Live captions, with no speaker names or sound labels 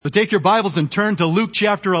So take your Bibles and turn to Luke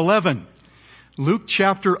chapter 11. Luke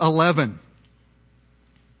chapter 11.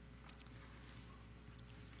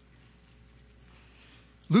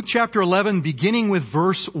 Luke chapter 11, beginning with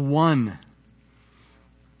verse 1.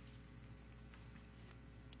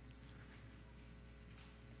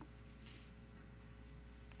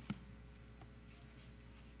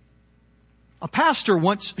 A pastor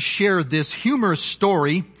once shared this humorous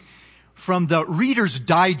story from the Reader's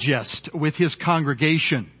Digest with his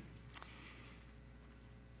congregation.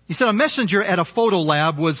 He said a messenger at a photo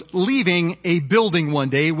lab was leaving a building one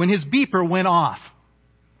day when his beeper went off.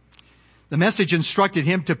 The message instructed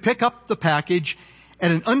him to pick up the package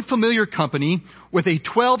at an unfamiliar company with a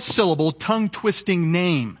 12-syllable tongue-twisting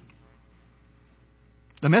name.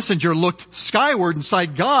 The messenger looked skyward and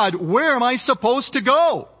sighed, "God, where am I supposed to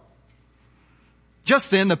go?"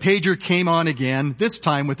 Just then, the pager came on again, this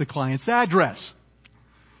time with the client's address.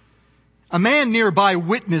 A man nearby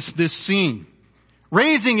witnessed this scene.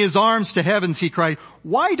 Raising his arms to heavens, he cried,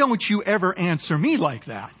 "Why don't you ever answer me like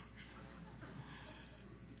that?"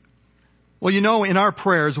 Well, you know, in our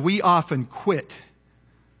prayers, we often quit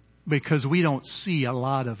because we don't see a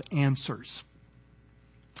lot of answers.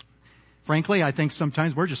 Frankly, I think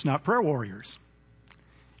sometimes we're just not prayer warriors,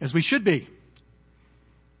 as we should be.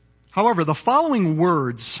 However, the following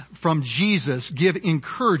words from Jesus give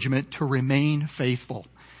encouragement to remain faithful.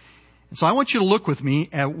 And so I want you to look with me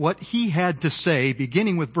at what he had to say,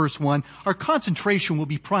 beginning with verse 1. Our concentration will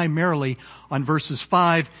be primarily on verses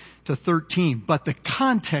 5 to 13, but the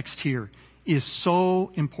context here is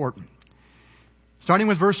so important. Starting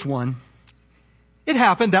with verse 1. It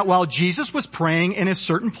happened that while Jesus was praying in a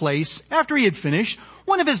certain place, after he had finished,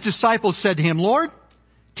 one of his disciples said to him, "Lord,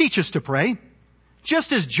 teach us to pray,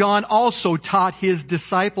 just as John also taught his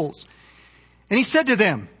disciples." And he said to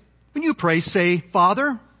them, "When you pray, say,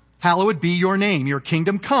 'Father, hallowed be your name, your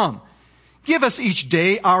kingdom come. Give us each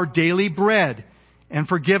day our daily bread, and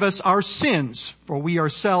forgive us our sins, for we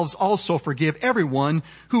ourselves also forgive everyone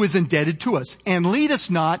who is indebted to us. And lead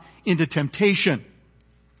us not into temptation.'"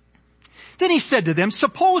 Then he said to them,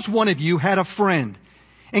 "Suppose one of you had a friend,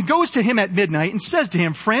 and goes to him at midnight and says to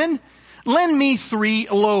him, 'Friend, lend me 3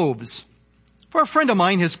 loaves. For a friend of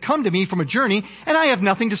mine has come to me from a journey, and I have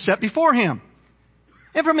nothing to set before him.'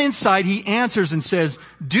 And from inside he answers and says,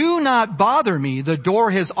 'Do not bother me. The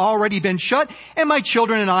door has already been shut, and my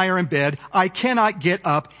children and I are in bed. I cannot get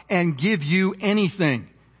up and give you anything.'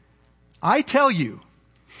 I tell you,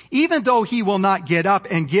 even though he will not get up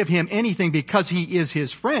and give him anything because he is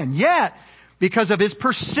his friend, yet because of his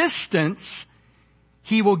persistence,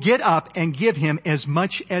 he will get up and give him as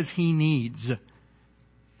much as he needs.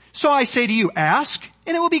 So I say to you, ask,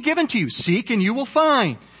 and it will be given to you. Seek, and you will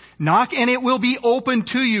find. Knock, and it will be opened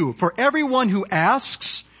to you. For everyone who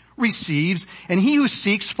asks receives, and he who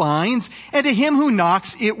seeks finds, and to him who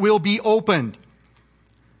knocks it will be opened.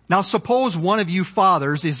 Now suppose one of you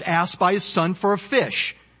fathers is asked by his son for a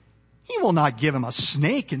fish. He will not give him a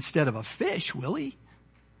snake instead of a fish, will he?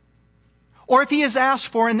 Or if he is asked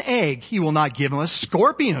for an egg, he will not give him a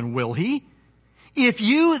scorpion, will he? If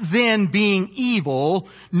you then, being evil,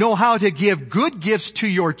 know how to give good gifts to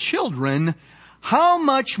your children, how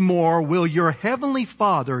much more will your heavenly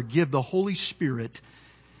Father give the Holy Spirit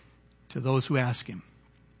to those who ask him?"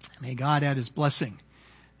 May God add his blessing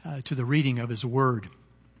to the reading of his word.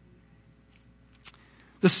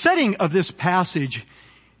 The setting of this passage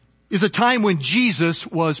is a time when Jesus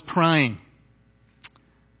was praying.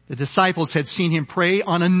 The disciples had seen him pray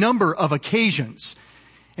on a number of occasions.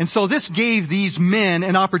 And so this gave these men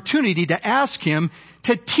an opportunity to ask him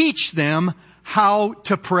to teach them how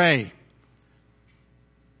to pray.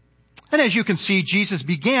 And as you can see, Jesus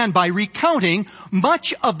began by recounting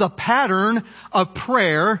much of the pattern of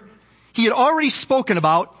prayer he had already spoken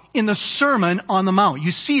about in the Sermon on the Mount.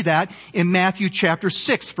 You see that in Matthew chapter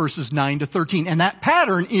 6, verses 9 to 13. And that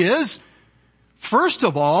pattern is, first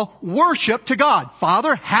of all, worship to God.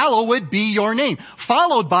 "Father, hallowed be your name,"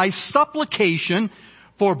 followed by supplication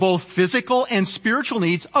for both physical and spiritual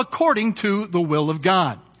needs according to the will of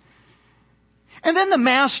God. And then the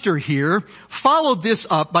master here followed this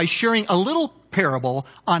up by sharing a little parable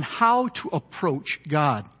on how to approach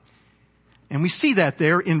God. And we see that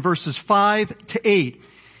there in verses 5 to 8.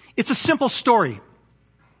 It's a simple story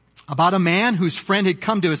about a man whose friend had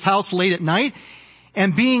come to his house late at night,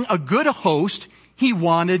 and being a good host, he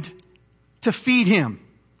wanted to feed him,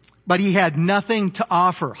 but he had nothing to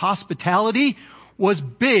offer. Hospitality was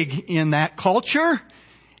big in that culture.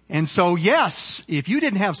 And so, yes, if you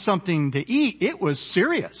didn't have something to eat, it was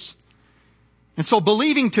serious. And so,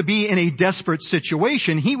 believing to be in a desperate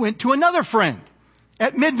situation, he went to another friend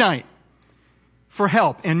at midnight. for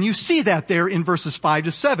help. And you see that there in verses 5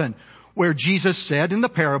 to 7, where Jesus said in the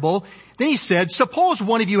parable, then he said, suppose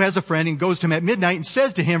one of you has a friend and goes to him at midnight and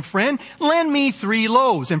says to him, friend, lend me 3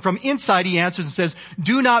 loaves. And from inside he answers and says,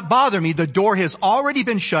 do not bother me. The door has already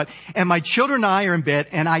been shut and my children and I are in bed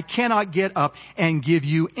and I cannot get up and give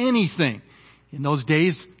you anything. In those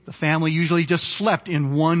days, the family usually just slept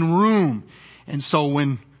in one room. And so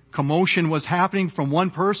when commotion was happening from one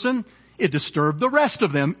person, it disturbed the rest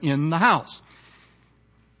of them in the house.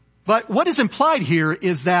 But what is implied here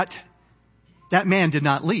is that man did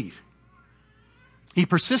not leave. He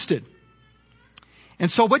persisted. And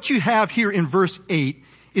so what you have here in verse 8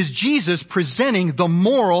 is Jesus presenting the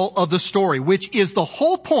moral of the story, which is the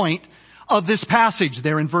whole point of this passage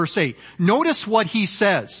there in verse 8. Notice what he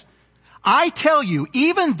says. I tell you,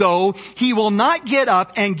 even though he will not get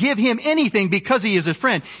up and give him anything because he is a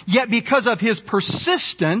friend, yet because of his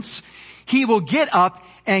persistence, he will get up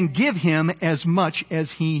and give him as much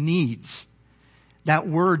as he needs. That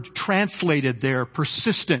word translated there,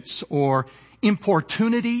 persistence or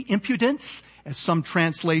importunity, impudence, as some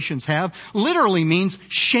translations have, literally means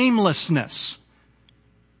shamelessness.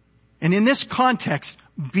 And in this context,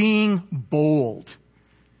 being bold.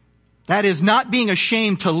 That is not being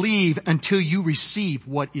ashamed to leave until you receive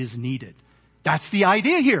what is needed. That's the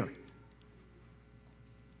idea here.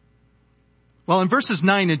 Well, in verses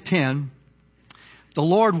 9 and 10, the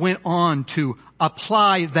Lord went on to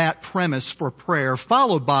apply that premise for prayer,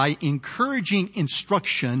 followed by encouraging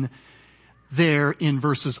instruction there in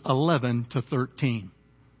verses 11 to 13.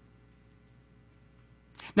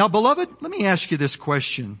 Now, beloved, let me ask you this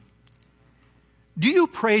question. Do you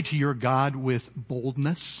pray to your God with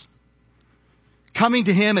boldness? Coming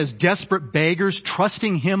to Him as desperate beggars,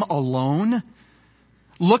 trusting Him alone?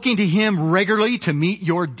 Looking to Him regularly to meet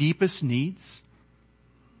your deepest needs?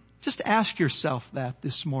 Just ask yourself that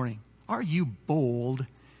this morning. Are you bold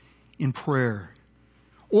in prayer?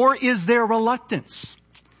 Or is there reluctance?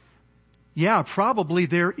 Yeah, probably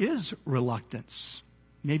there is reluctance.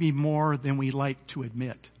 Maybe more than we like to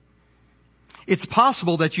admit. It's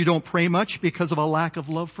possible that you don't pray much because of a lack of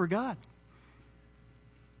love for God.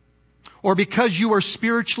 Or because you are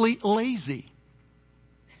spiritually lazy.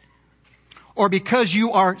 Or because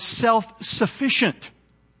you are self-sufficient.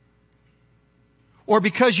 Or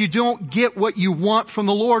because you don't get what you want from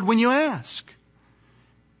the Lord when you ask.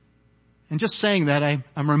 And just saying that,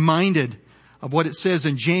 I'm reminded of what it says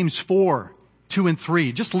in James 4, 2 and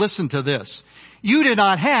 3. Just listen to this. You do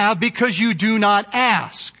not have because you do not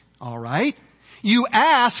ask. All right? You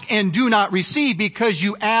ask and do not receive because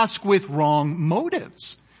you ask with wrong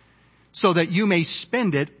motives, so that you may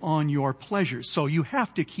spend it on your pleasures. So you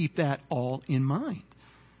have to keep that all in mind.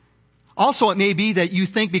 Also, it may be that you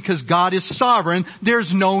think because God is sovereign,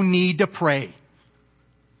 there's no need to pray.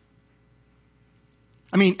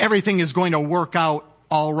 I mean, everything is going to work out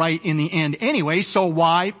all right in the end anyway, so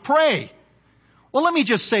why pray? Well, let me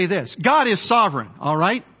just say this. God is sovereign, all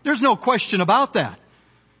right? There's no question about that.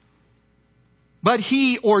 But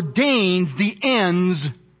He ordains the ends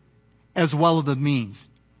as well as the means.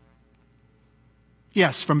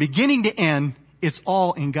 Yes, from beginning to end, it's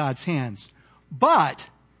all in God's hands. But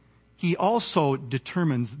He also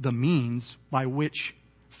determines the means by which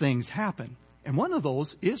things happen. And one of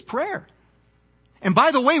those is prayer. And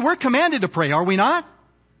by the way, we're commanded to pray, are we not?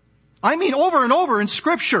 I mean, over and over in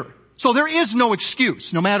Scripture. So there is no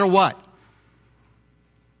excuse, no matter what.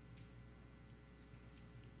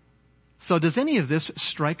 So does any of this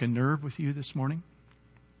strike a nerve with you this morning?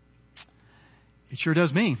 It sure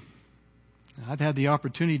does me. I've had the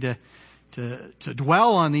opportunity to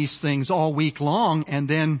dwell on these things all week long and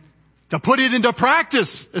then to put it into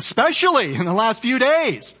practice, especially in the last few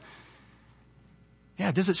days.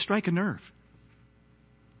 Yeah, does it strike a nerve?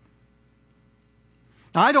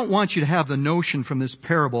 Now, I don't want you to have the notion from this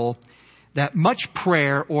parable that much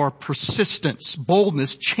prayer or persistence,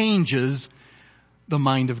 boldness, changes the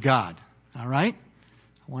mind of God. All right?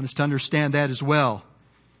 I want us to understand that as well.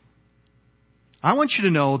 I want you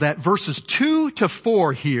to know that verses 2 to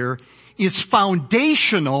 4 here is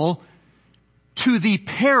foundational to the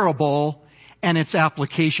parable and its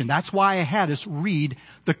application. That's why I had us read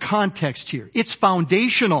the context here. It's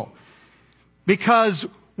foundational because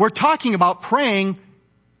we're talking about praying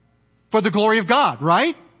for the glory of God,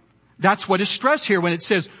 right? That's what is stressed here when it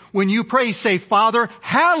says, when you pray, say, Father,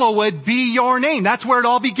 hallowed be your name. That's where it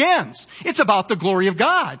all begins. It's about the glory of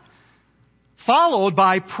God. Followed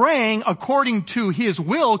by praying according to His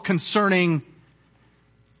will concerning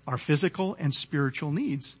our physical and spiritual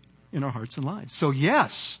needs in our hearts and lives. So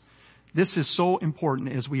yes, this is so important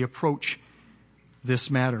as we approach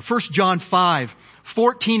this matter. 1 John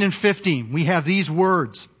 5:14 and 15. We have these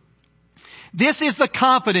words. This is the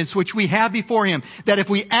confidence which we have before Him, that if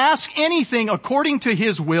we ask anything according to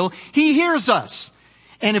His will, He hears us.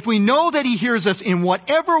 And if we know that He hears us in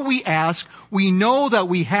whatever we ask, we know that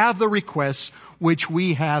we have the requests which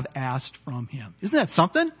we have asked from Him. Isn't that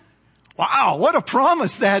something? Wow, what a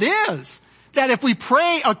promise that is. That if we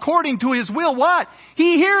pray according to His will, what?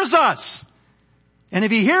 He hears us. And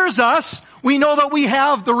if He hears us, we know that we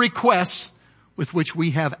have the requests with which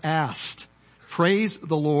we have asked. Praise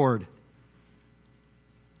the Lord.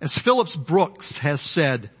 As Phillips Brooks has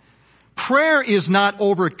said, prayer is not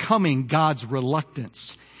overcoming God's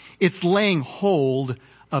reluctance. It's laying hold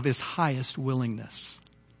of His highest willingness.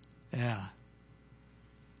 Yeah.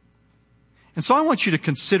 And so I want you to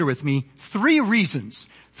consider with me three reasons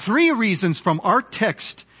from our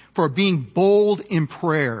text for being bold in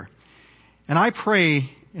prayer. And I pray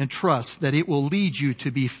and trust that it will lead you to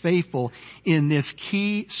be faithful in this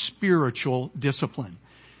key spiritual discipline.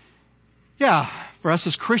 Yeah, for us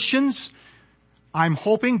as Christians, I'm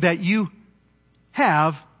hoping that you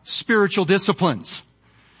have spiritual disciplines.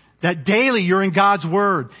 That daily you're in God's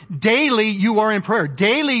Word. Daily you are in prayer.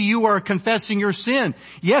 Daily you are confessing your sin.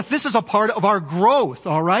 Yes, this is a part of our growth,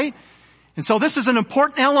 all right? And so this is an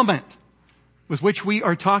important element with which we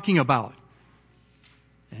are talking about.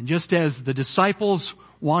 And just as the disciples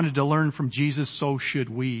wanted to learn from Jesus, so should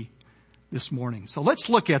we this morning. So let's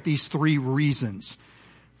look at these three reasons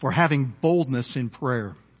for having boldness in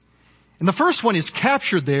prayer. And the first one is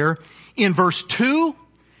captured there in verse 2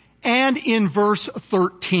 and in verse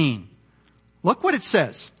 13. Look what it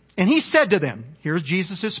says. And He said to them, here's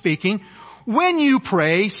Jesus is speaking, when you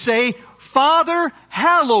pray, say, Father,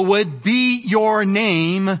 hallowed be your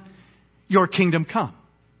name, your kingdom come.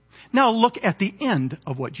 Now look at the end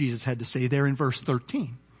of what Jesus had to say there in verse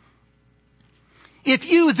 13. If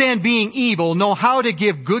you then, being evil, know how to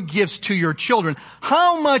give good gifts to your children,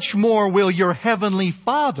 how much more will your heavenly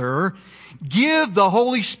Father give the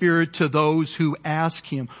Holy Spirit to those who ask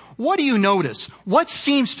Him? What do you notice? What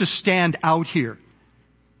seems to stand out here?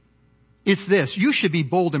 It's this. You should be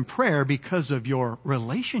bold in prayer because of your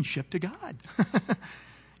relationship to God.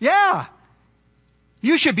 Yeah.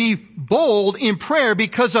 You should be bold in prayer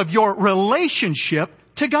because of your relationship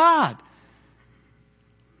to God.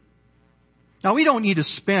 Now, we don't need to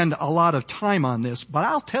spend a lot of time on this, but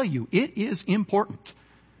I'll tell you, it is important.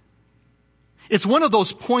 It's one of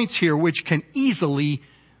those points here which can easily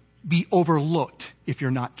be overlooked if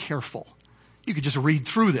you're not careful. You could just read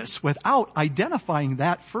through this without identifying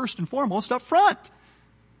that first and foremost up front.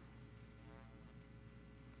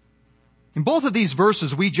 In both of these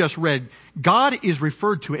verses we just read, God is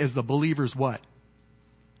referred to as the believer's what?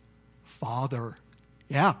 Father.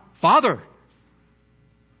 Yeah, Father.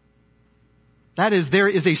 That is, there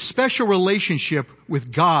is a special relationship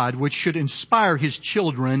with God which should inspire His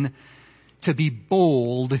children to be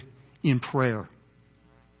bold in prayer.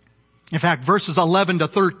 In fact, verses 11 to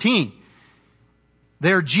 13,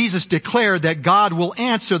 there Jesus declared that God will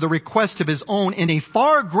answer the request of His own in a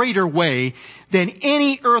far greater way than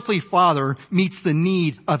any earthly father meets the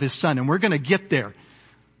need of his son. And we're going to get there.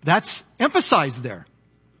 That's emphasized there.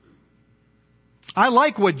 I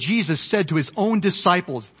like what Jesus said to His own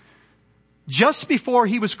disciples just before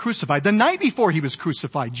He was crucified, the night before He was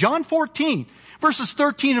crucified. John 14, verses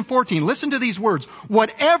 13 and 14. Listen to these words.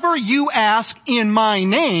 Whatever you ask in my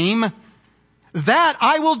name, that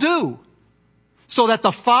I will do, so that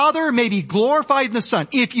the Father may be glorified in the Son.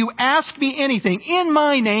 If you ask me anything in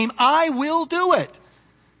my name, I will do it.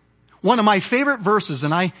 One of my favorite verses,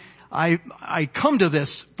 and I come to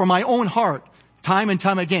this from my own heart time and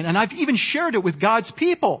time again, and I've even shared it with God's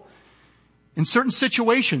people. In certain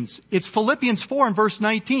situations, it's Philippians 4 and verse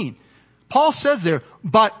 19. Paul says there,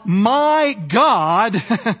 but my God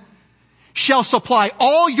shall supply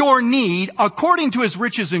all your need according to His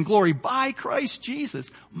riches and glory by Christ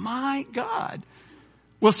Jesus. My God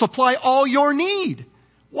will supply all your need.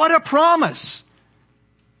 What a promise.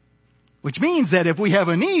 Which means that if we have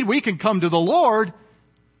a need, we can come to the Lord.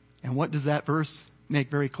 And what does that verse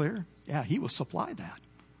make very clear? Yeah, He will supply that.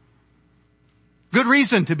 Good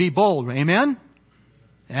reason to be bold. Amen?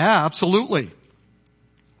 Yeah, absolutely.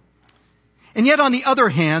 And yet on the other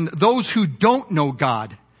hand, those who don't know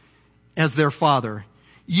God as their Father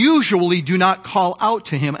usually do not call out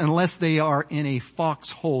to Him unless they are in a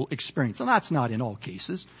foxhole experience. And that's not in all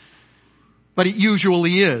cases, but it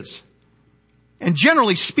usually is. And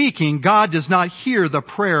generally speaking, God does not hear the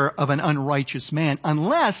prayer of an unrighteous man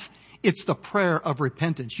unless it's the prayer of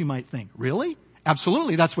repentance. You might think, really?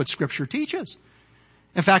 Absolutely, that's what Scripture teaches.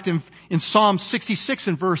 In fact, in Psalm 66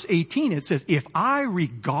 and verse 18, it says, if I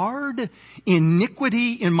regard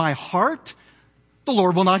iniquity in my heart, the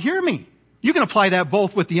Lord will not hear me. You can apply that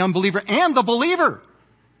both with the unbeliever and the believer.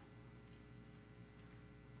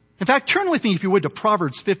 In fact, turn with me, if you would, to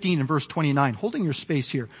Proverbs 15 and verse 29, holding your space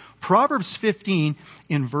here. Proverbs 15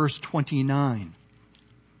 in verse 29.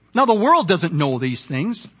 Now, the world doesn't know these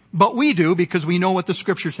things, but we do because we know what the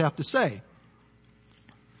Scriptures have to say.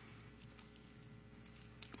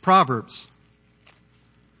 Proverbs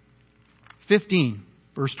 15,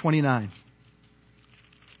 verse 29.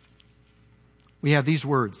 We have these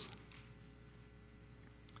words.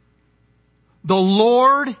 The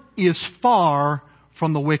Lord is far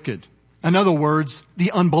from the wicked. In other words,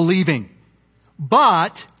 the unbelieving.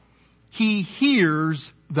 But He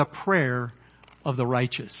hears the prayer of the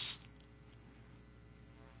righteous.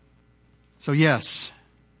 So yes,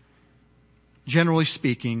 generally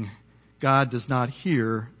speaking, God does not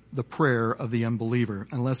hear the prayer of the unbeliever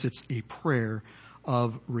unless it's a prayer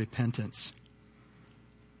of repentance.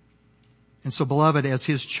 And so, beloved, as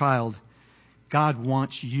His child, God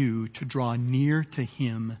wants you to draw near to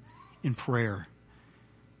Him in prayer.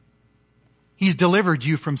 He's delivered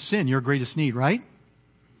you from sin, your greatest need, right?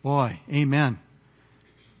 Boy, amen.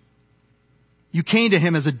 You came to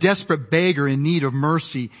Him as a desperate beggar in need of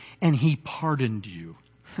mercy, and He pardoned you.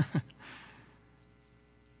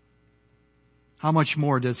 How much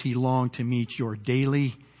more does He long to meet your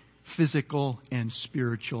daily physical and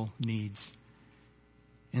spiritual needs?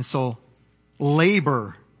 And so,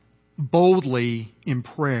 labor boldly in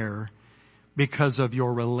prayer because of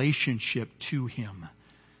your relationship to Him.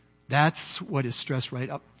 That's what is stressed right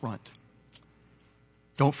up front.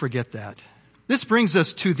 Don't forget that. This brings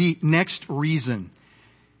us to the next reason.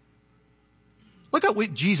 Look at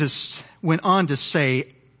what Jesus went on to say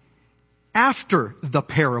after the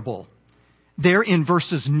parable. There in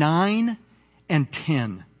verses 9 and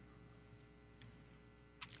 10.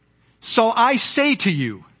 So I say to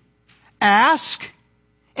you, ask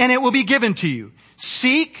and it will be given to you.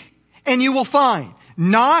 Seek and you will find.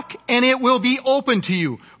 Knock and it will be open to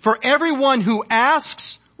you. For everyone who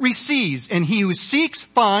asks receives, and he who seeks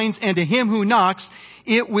finds, and to him who knocks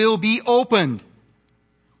it will be opened.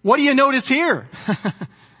 What do you notice here?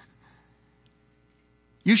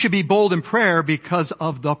 You should be bold in prayer because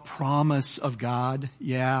of the promise of God.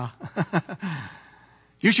 Yeah.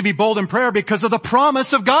 You should be bold in prayer because of the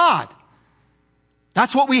promise of God.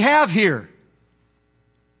 That's what we have here.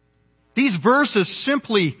 These verses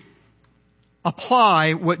simply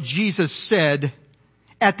apply what Jesus said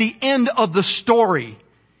at the end of the story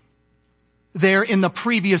there in the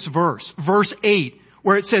previous verse, verse 8,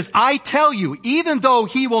 where it says, I tell you, even though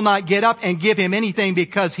he will not get up and give him anything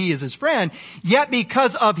because he is his friend, yet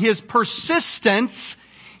because of his persistence,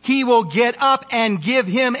 he will get up and give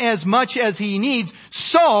him as much as he needs.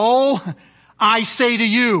 So, I say to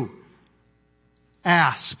you,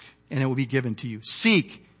 ask and it will be given to you.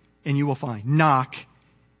 Seek and you will find. Knock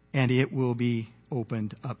and it will be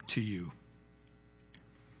opened up to you.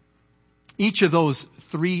 Each of those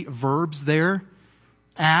three verbs there,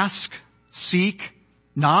 ask, seek,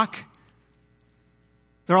 knock,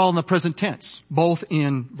 they're all in the present tense, both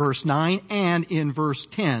in verse 9 and in verse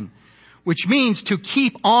 10, which means to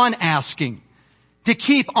keep on asking, to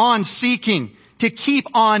keep on seeking, to keep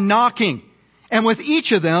on knocking. And with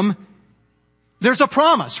each of them, there's a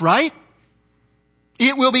promise, right?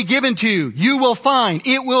 It will be given to you. You will find.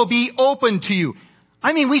 It will be open to you.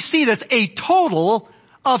 I mean, we see this a total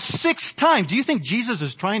of 6 times. Do you think Jesus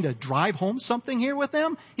is trying to drive home something here with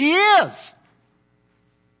them? He is.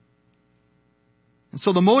 And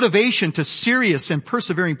so the motivation to serious and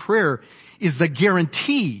persevering prayer is the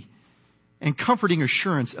guarantee and comforting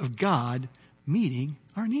assurance of God meeting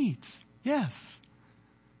our needs. Yes.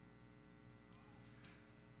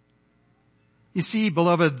 You see,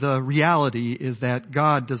 beloved, the reality is that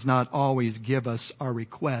God does not always give us our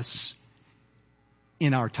requests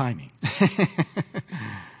in our timing.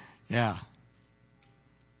 Yeah.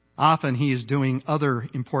 Often He is doing other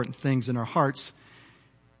important things in our hearts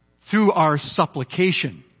through our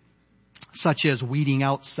supplication, such as weeding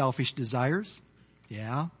out selfish desires.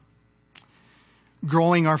 Yeah.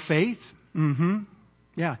 Growing our faith.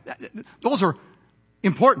 Yeah. Those are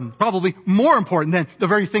important, probably more important than the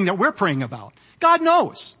very thing that we're praying about. God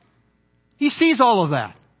knows. He sees all of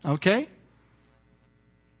that. Okay?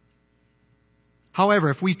 However,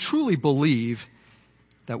 if we truly believe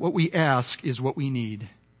that what we ask is what we need,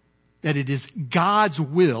 that it is God's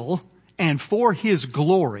will and for His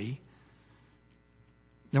glory,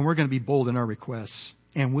 then we're going to be bold in our requests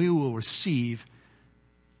and we will receive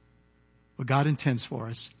what God intends for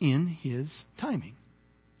us in His timing.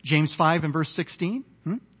 James 5 and verse 16.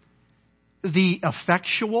 The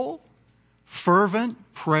effectual, fervent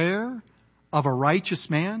prayer of a righteous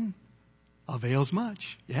man avails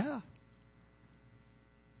much. Yeah.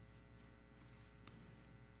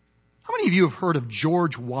 How many of you have heard of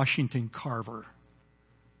George Washington Carver?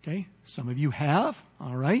 Okay, some of you have.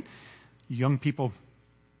 All right. Young people,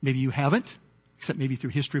 maybe you haven't, except maybe through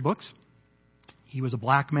history books. He was a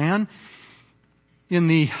black man in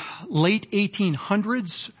the late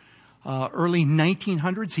 1800s, early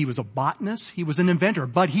 1900s. He was a botanist. He was an inventor,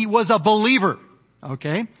 but he was a believer.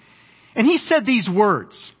 Okay. And he said these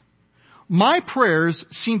words, "My prayers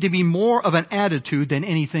seem to be more of an attitude than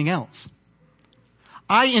anything else.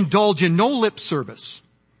 I indulge in no lip service,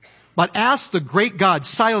 but ask the great God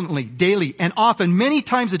silently, daily, and often, many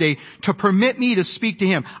times a day, to permit me to speak to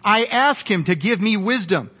Him. I ask Him to give me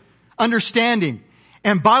wisdom, understanding,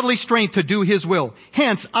 and bodily strength to do His will.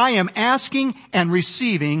 Hence, I am asking and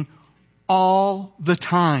receiving all the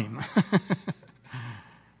time."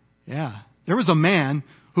 Yeah. There was a man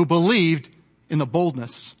who believed in the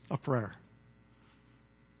boldness of prayer.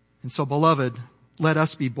 And so, beloved, let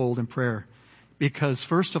us be bold in prayer. Because,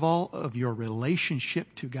 first of all, of your relationship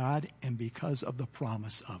to God and because of the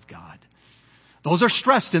promise of God. Those are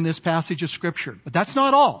stressed in this passage of Scripture. But that's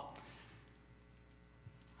not all.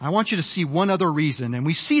 I want you to see one other reason. And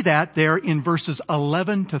we see that there in verses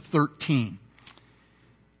 11 to 13.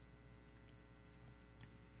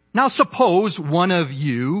 Now suppose one of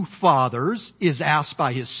you, fathers, is asked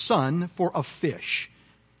by his son for a fish.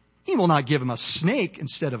 He will not give him a snake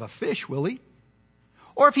instead of a fish, will he?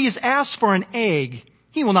 Or if he is asked for an egg,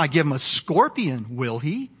 he will not give him a scorpion, will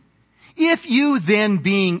he? If you then,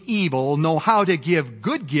 being evil, know how to give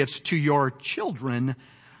good gifts to your children,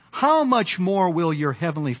 how much more will your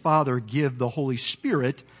heavenly Father give the Holy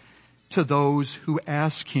Spirit to those who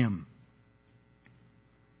ask Him?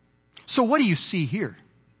 So what do you see here?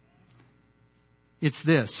 It's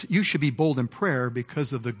this. You should be bold in prayer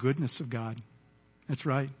because of the goodness of God. That's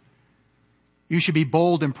right. You should be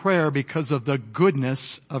bold in prayer because of the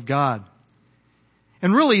goodness of God.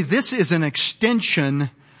 And really, this is an extension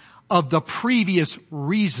of the previous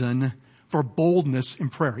reason for boldness in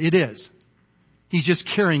prayer. It is. He's just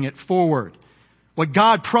carrying it forward. What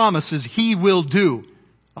God promises He will do,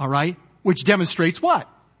 all right, which demonstrates what?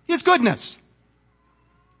 His goodness.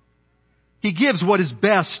 He gives what is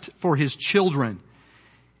best for His children.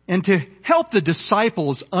 And to help the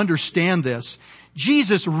disciples understand this,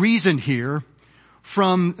 Jesus reasoned here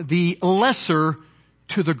from the lesser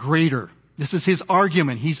to the greater. This is His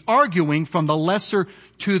argument. He's arguing from the lesser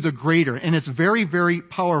to the greater. And it's very, very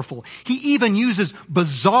powerful. He even uses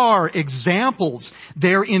bizarre examples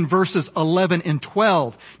there in verses 11 and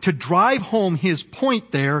 12 to drive home His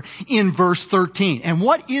point there in verse 13. And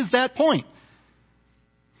what is that point?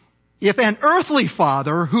 If an earthly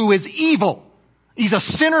father who is evil, he's a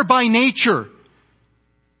sinner by nature,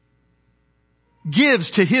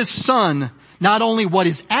 gives to his son not only what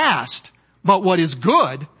is asked, but what is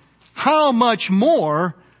good, how much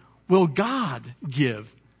more will God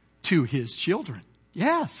give to His children?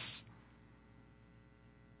 Yes.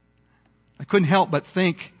 I couldn't help but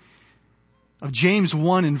think of James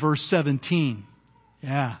 1 and verse 17.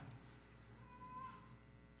 Yeah.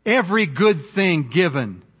 Every good thing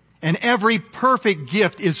given and every perfect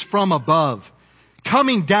gift is from above,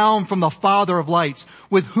 coming down from the Father of lights,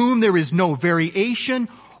 with whom there is no variation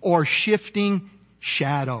or shifting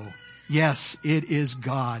shadow. Yes, it is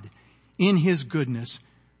God in His goodness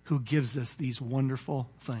who gives us these wonderful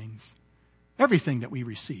things. Everything that we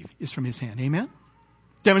receive is from His hand. Amen?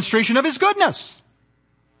 Demonstration of His goodness.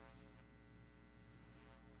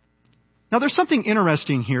 Now there's something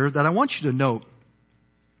interesting here that I want you to note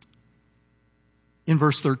in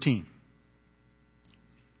verse 13.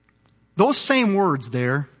 Those same words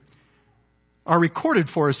there are recorded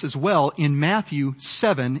for us as well in Matthew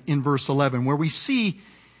 7 in verse 11, where we see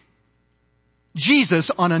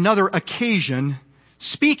Jesus on another occasion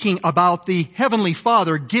speaking about the Heavenly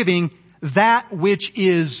Father giving that which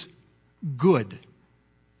is good.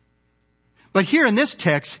 But here in this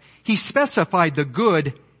text, He specified the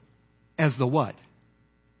good as the what?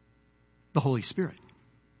 The Holy Spirit,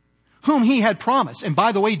 whom He had promised. And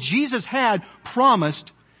by the way, Jesus had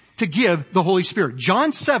promised to give the Holy Spirit.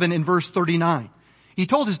 John 7 in verse 39. He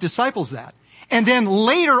told His disciples that. And then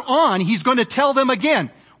later on, He's going to tell them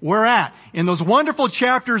again. Where at? In those wonderful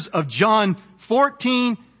chapters of John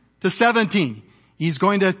 14 to 17. He's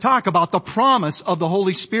going to talk about the promise of the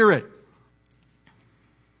Holy Spirit.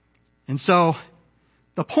 And so,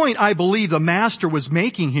 the point I believe the Master was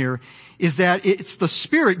making here is that it's the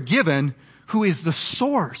Spirit given who is the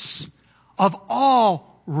source of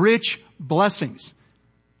all rich blessings.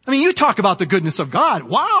 I mean, you talk about the goodness of God.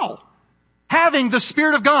 Wow! Having the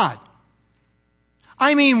Spirit of God.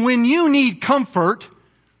 I mean, when you need comfort,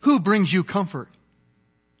 who brings you comfort?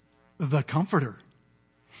 The Comforter.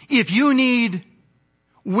 If you need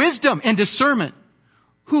wisdom and discernment,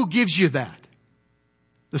 who gives you that?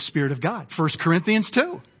 The Spirit of God. 1 Corinthians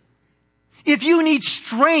 2. If you need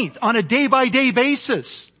strength on a day-by-day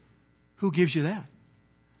basis, who gives you that?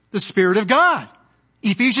 The Spirit of God.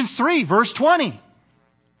 Ephesians 3, verse 20.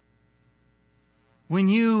 When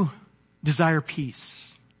you desire peace,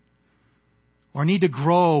 or need to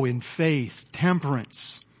grow in faith,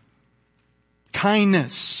 temperance,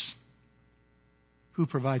 kindness, who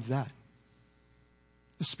provides that?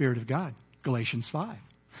 The Spirit of God. Galatians 5.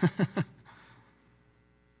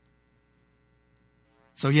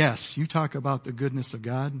 So yes, you talk about the goodness of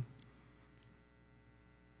God.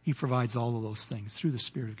 He provides all of those things through the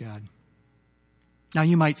Spirit of God. Now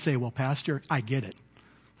you might say, well, Pastor, I get it.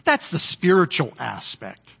 That's the spiritual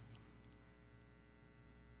aspect.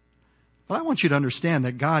 But I want you to understand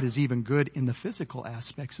that God is even good in the physical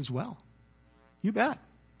aspects as well. You bet.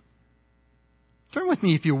 Turn with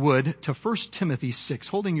me, if you would, to 1 Timothy 6,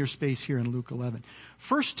 holding your space here in Luke 11.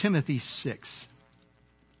 1 Timothy 6.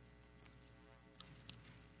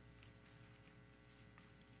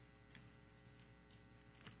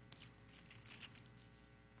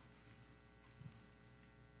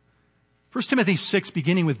 First Timothy 6,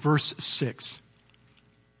 beginning with verse 6.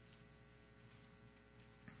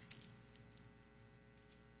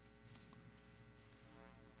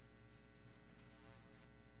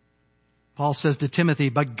 Paul says to Timothy,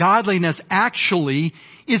 but godliness actually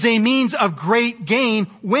is a means of great gain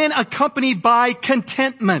when accompanied by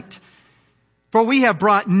contentment. For we have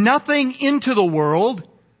brought nothing into the world,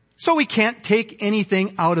 so we can't take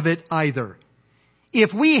anything out of it either.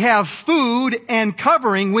 If we have food and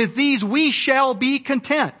covering, with these we shall be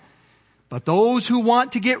content. But those who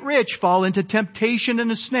want to get rich fall into temptation and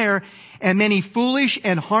a snare, and many foolish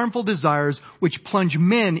and harmful desires which plunge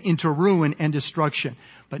men into ruin and destruction.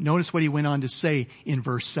 But notice what he went on to say in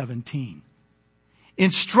verse 17.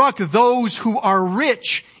 Instruct those who are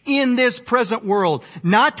rich in this present world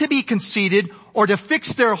not to be conceited or to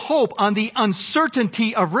fix their hope on the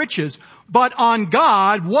uncertainty of riches, but on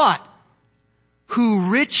God, what? Who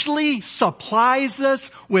richly supplies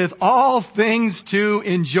us with all things to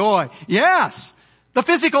enjoy. Yes, the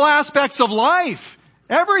physical aspects of life,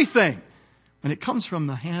 everything, when it comes from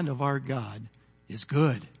the hand of our God, is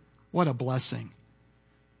good. What a blessing.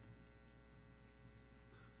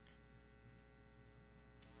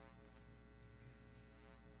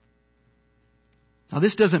 Now,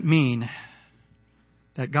 this doesn't mean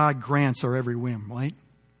that God grants our every whim, right?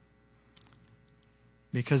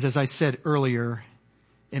 Because as I said earlier,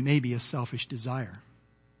 it may be a selfish desire.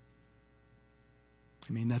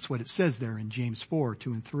 I mean, that's what it says there in James 4,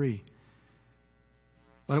 2 and 3.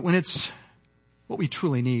 But when it's what we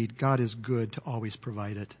truly need, God is good to always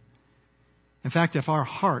provide it. In fact, if our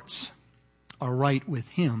hearts are right with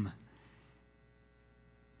Him,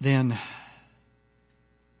 then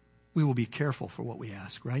we will be careful for what we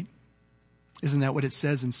ask, right? Isn't that what it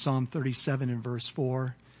says in Psalm 37 and verse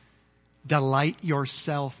 4? Delight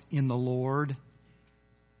yourself in the Lord,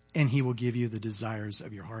 and He will give you the desires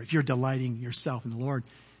of your heart. If you're delighting yourself in the Lord,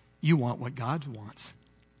 you want what God wants.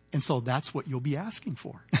 And so that's what you'll be asking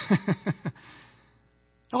for. It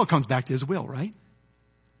all comes back to His will, right?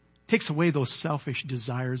 Takes away those selfish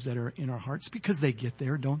desires that are in our hearts, because they get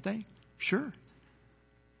there, don't they? Sure.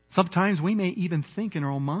 Sometimes we may even think in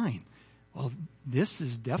our own mind, well, this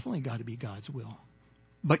has definitely got to be God's will.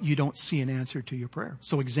 But you don't see an answer to your prayer.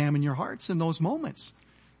 So examine your hearts in those moments.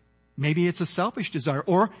 Maybe it's a selfish desire,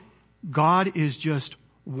 or God is just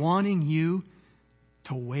wanting you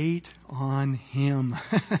to wait on Him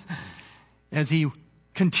as He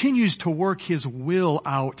continues to work His will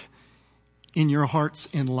out in your hearts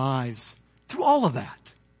and lives through all of that.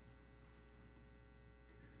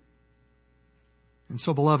 And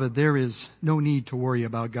so, beloved, there is no need to worry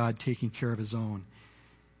about God taking care of His own.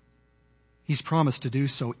 He's promised to do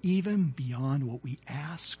so even beyond what we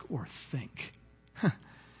ask or think.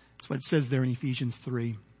 That's what it says there in Ephesians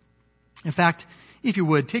 3. In fact, if you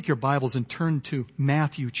would, take your Bibles and turn to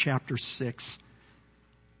Matthew chapter 6.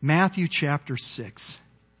 Matthew chapter 6.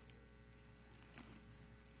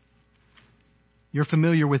 You're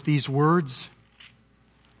familiar with these words.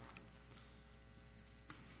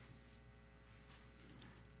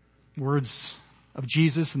 Words of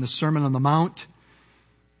Jesus in the Sermon on the Mount.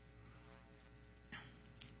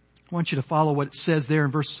 I want you to follow what it says there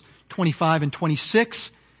in verse 25 and 26.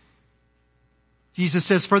 Jesus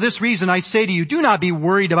says, "For this reason I say to you, do not be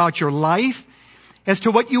worried about your life as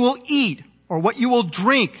to what you will eat or what you will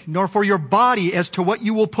drink, nor for your body as to what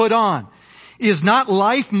you will put on. Is not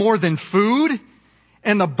life more than food,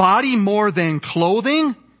 and the body more than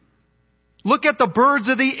clothing? Look at the birds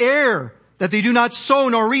of the air, that they do not sow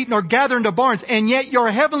nor reap nor gather into barns, and yet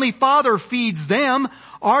your heavenly Father feeds them.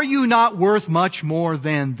 Are you not worth much more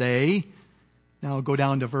than they?" Now go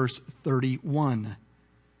down to verse 31.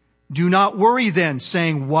 "Do not worry then,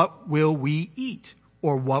 saying, what will we eat?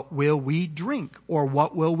 Or what will we drink? Or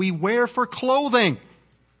what will we wear for clothing?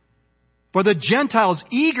 For the Gentiles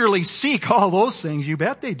eagerly seek all those things." You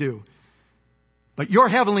bet they do. "But your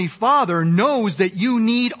heavenly Father knows that you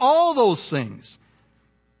need all those things.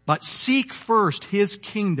 But seek first His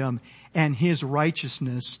kingdom and His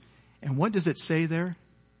righteousness." And what does it say there?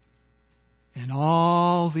 "And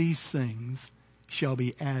all these things shall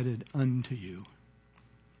be added unto you."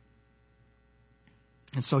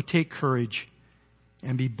 And so take courage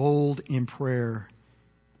and be bold in prayer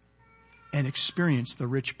and experience the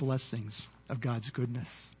rich blessings of God's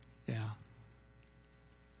goodness. Yeah.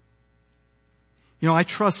 You know, I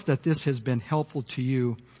trust that this has been helpful to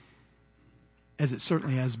you, as it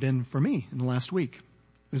certainly has been for me in the last week. It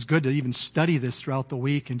was good to even study this throughout the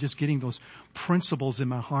week and just getting those principles in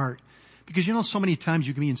my heart. Because you know, so many times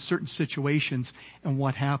you can be in certain situations, and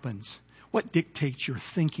what happens? What dictates your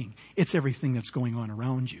thinking? It's everything that's going on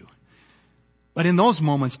around you. But in those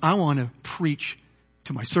moments, I want to preach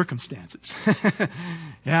to my circumstances.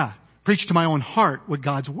 Yeah. Preach to my own heart what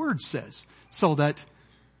God's Word says, so that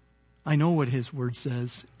I know what His Word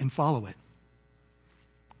says and follow it.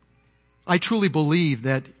 I truly believe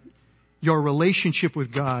that your relationship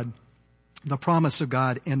with God, the promise of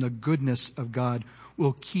God, and the goodness of God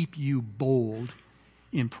will keep you bold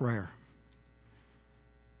in prayer.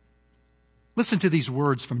 Listen to these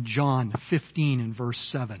words from John 15 and verse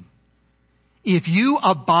 7. "If you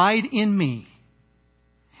abide in me,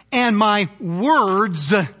 and my words,"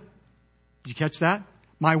 did you catch that?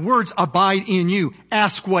 "My words abide in you.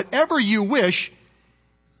 Ask whatever you wish,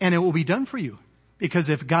 and it will be done for you." Because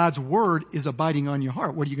if God's Word is abiding on your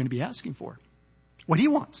heart, what are you going to be asking for? What He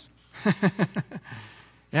wants.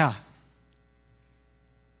 Yeah.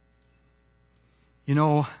 You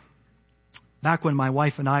know, back when my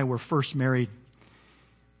wife and I were first married,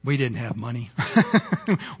 we didn't have money.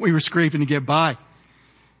 We were scraping to get by.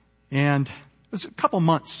 And it was a couple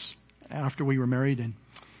months after we were married, and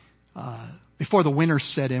before the winter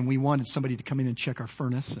set in, we wanted somebody to come in and check our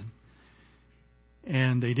furnace.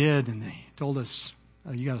 And they did, and they told us,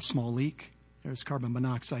 "You got a small leak. There's carbon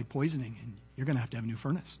monoxide poisoning, and you're going to have a new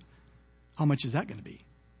furnace." "How much is that going to be?"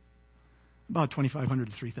 "About $2,500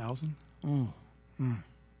 to $3,000. Oh.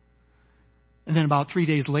 And then about 3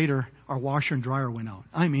 days later, our washer and dryer went out.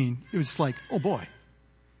 I mean, it was like, oh boy.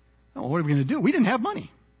 Oh, what are we going to do? We didn't have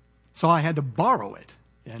money. So I had to borrow it,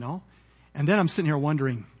 you know. And then I'm sitting here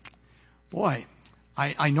wondering, boy,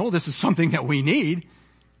 I know this is something that we need.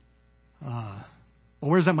 Well,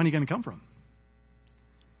 where's that money going to come from?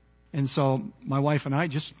 And so my wife and I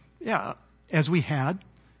just, as we had,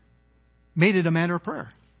 made it a matter of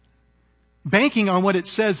prayer. Banking on what it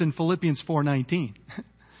says in Philippians 4:19.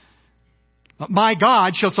 "My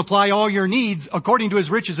God shall supply all your needs according to His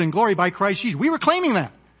riches and glory by Christ Jesus." We were claiming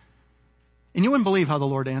that. And you wouldn't believe how the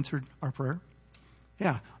Lord answered our prayer.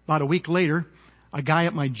 Yeah. About a week later, a guy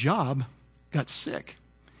at my job got sick.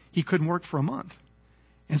 He couldn't work for a month.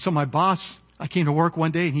 And so my boss, I came to work one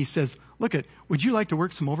day and he says, "Would you like to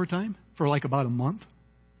work some overtime for like about a month?"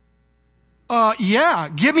 Yeah,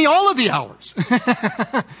 give me all of the hours.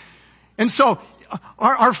 And so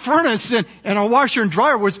our furnace and our washer and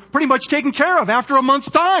dryer was pretty much taken care of after a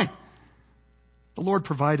month's time. The Lord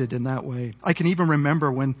provided in that way. I can even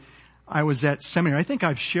remember when I was at seminary. I think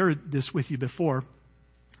I've shared this with you before,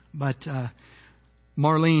 but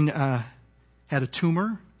Marlene had a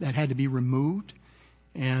tumor that had to be removed,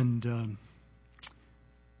 and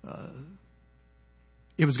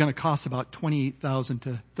it was going to cost about $28,000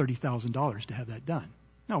 to $30,000 to have that done.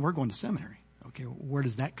 Now we're going to seminary. Okay, where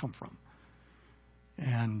does that come from?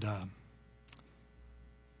 And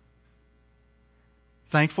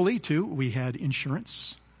thankfully, too, we had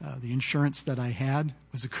insurance. The insurance that I had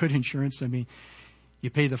was a good insurance. I mean, you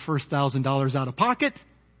pay the first $1,000 out of pocket,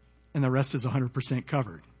 and the rest is 100%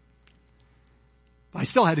 covered. I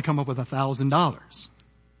still had to come up with $1,000.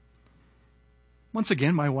 Once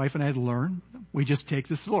again, my wife and I had learned, we just take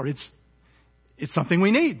this to the Lord. It's something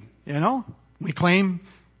we need, you know. We claim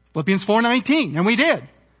Philippians 4:19, and we did.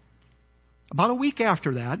 About a week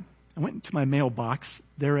after that, I went into my mailbox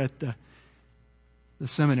there at the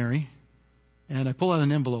seminary, And I pull out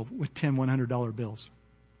an envelope with 10 $100 bills.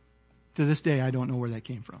 To this day, I don't know where that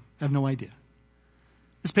came from. I have no idea.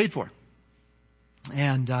 It's paid for.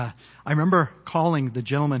 And I remember calling the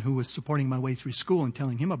gentleman who was supporting my way through school and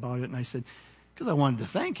telling him about it. And I said, because I wanted to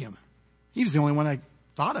thank him. He was the only one I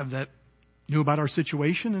thought of that knew about our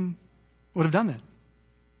situation and would have done that.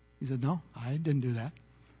 He said, no, I didn't do that.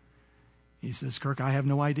 He says, Kirk, I have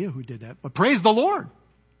no idea who did that. But praise the Lord.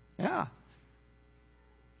 Yeah.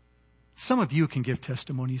 Some of you can give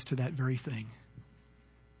testimonies to that very thing.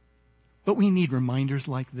 But we need reminders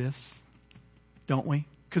like this, don't we?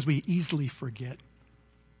 Because we easily forget.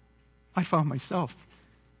 I found myself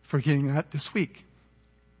forgetting that this week,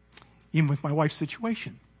 even with my wife's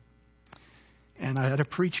situation. And I had to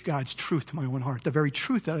preach God's truth to my own heart, the very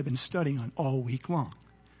truth that I've been studying on all week long.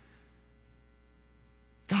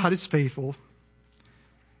 God is faithful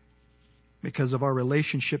because of our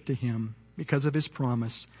relationship to Him, because of His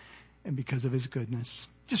promise, and because of His goodness.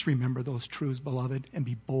 Just remember those truths, beloved, and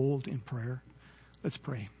be bold in prayer. Let's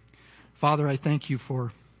pray. Father, I thank you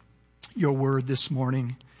for your word this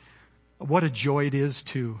morning. What a joy it is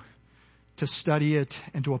to study it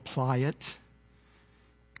and to apply it.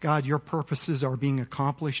 God, your purposes are being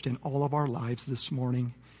accomplished in all of our lives this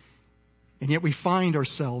morning. And yet we find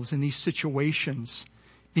ourselves in these situations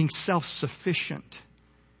being self-sufficient.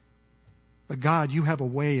 But God, you have a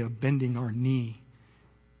way of bending our knee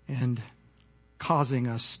and causing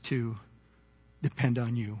us to depend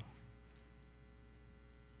on you.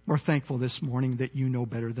 We're thankful this morning that you know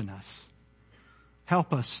better than us.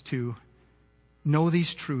 Help us to know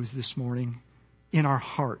these truths this morning in our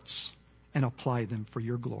hearts and apply them for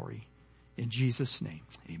your glory. In Jesus' name,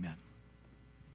 amen.